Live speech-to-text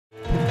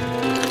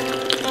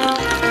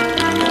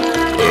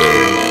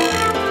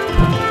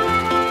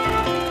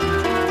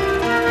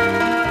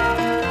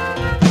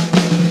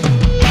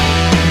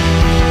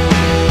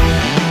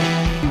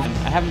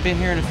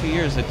here in a few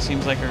years. It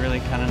seems like a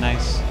really kind of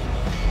nice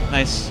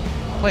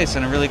place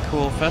and a really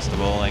cool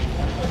festival. Like,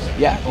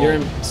 yeah,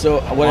 so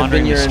what have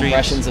been your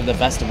impressions of the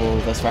festival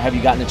thus far? Have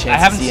you gotten a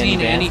chance to see any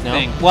bands? I haven't seen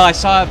anything. No? Well, I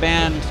saw a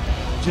band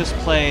just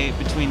play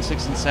between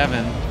 6 and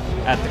 7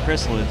 at the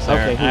Chrysalids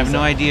there. Okay, I have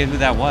no idea who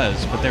that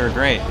was, but they were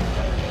great.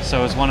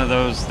 So it's one of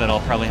those that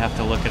I'll probably have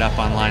to look it up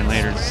online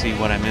later to see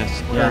what I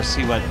missed or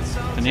see what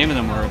the name of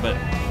them were. But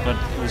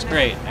it was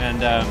great,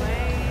 and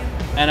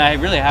I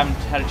really haven't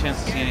had a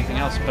chance to see anything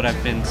else. But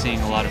I've been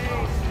seeing a lot of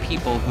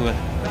people who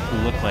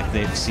look like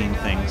they've seen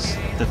things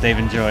that they've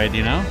enjoyed,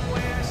 you know.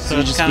 So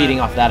you're just feeding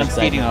off that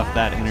excitement. Feeding off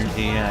that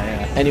energy,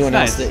 yeah. Anyone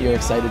else that you're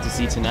excited to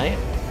see tonight?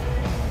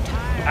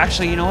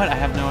 Actually, you know what? I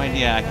have no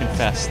idea. I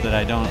confess that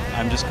I don't.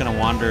 I'm just going to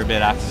wander a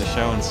bit after the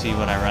show and see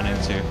what I run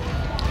into.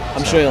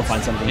 I'm sure you'll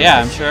find something. Yeah,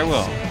 I'm sure I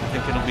will. I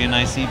think it'll be a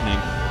nice evening.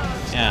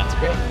 Yeah. That's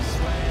great.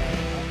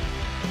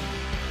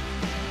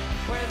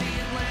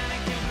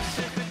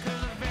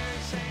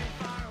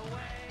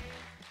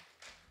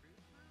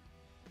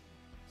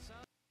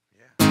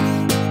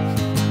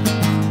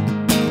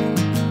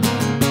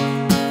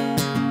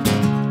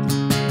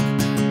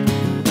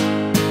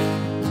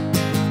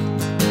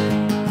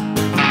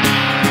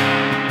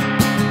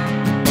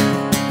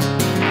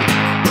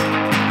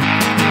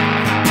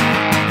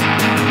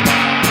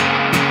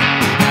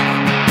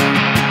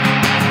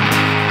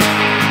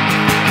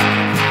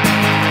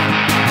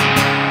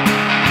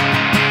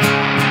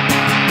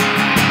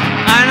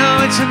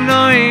 It's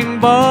annoying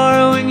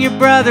borrowing your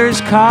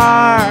brother's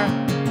car,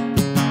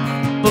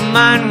 but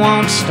mine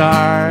won't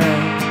start,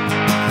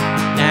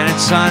 and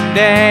it's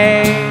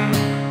Sunday.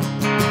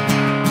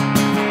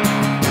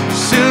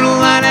 Soon a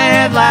line of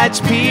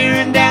headlights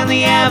peering down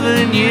the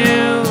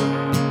avenue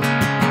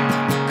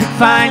could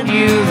find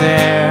you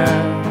there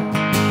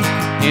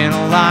in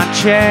a lawn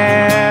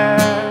chair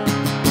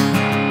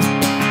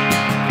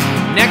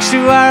next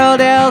to our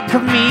old El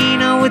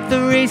Camino with the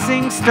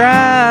racing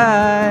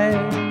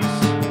stripes.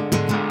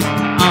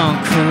 On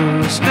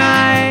cruise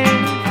night,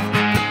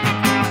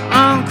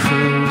 on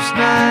cruise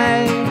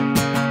night,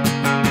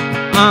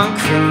 on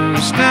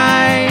cruise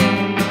night.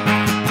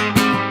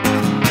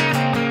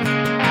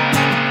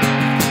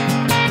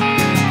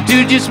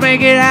 Dude, just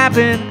make it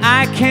happen.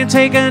 I can't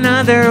take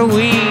another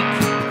week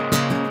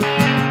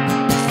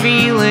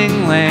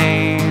feeling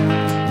lame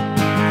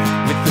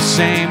with the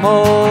same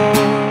old.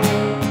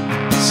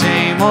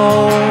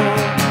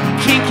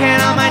 King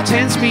can on my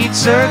 10-speed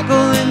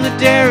circle in the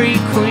Dairy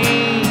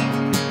Queen.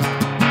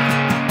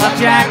 While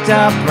jacked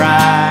up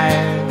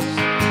rides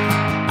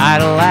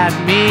idle at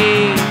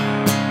me.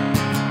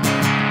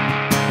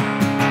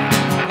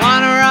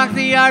 Wanna rock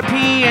the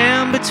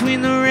RPM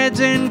between the reds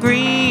and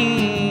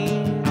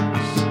greens.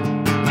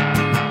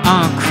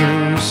 On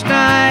cruise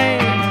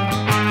night,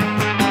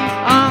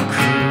 on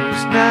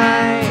cruise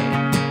night,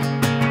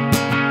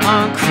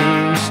 on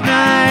cruise night.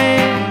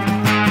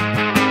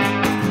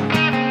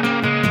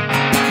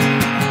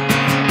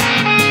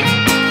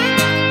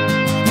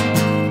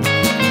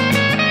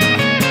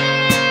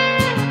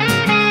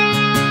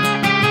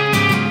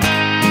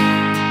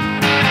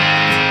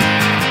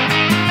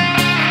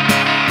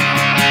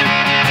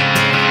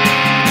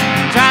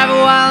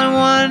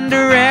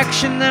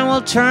 Then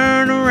we'll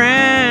turn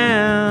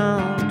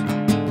around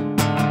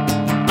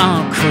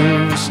on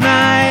cruise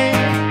night.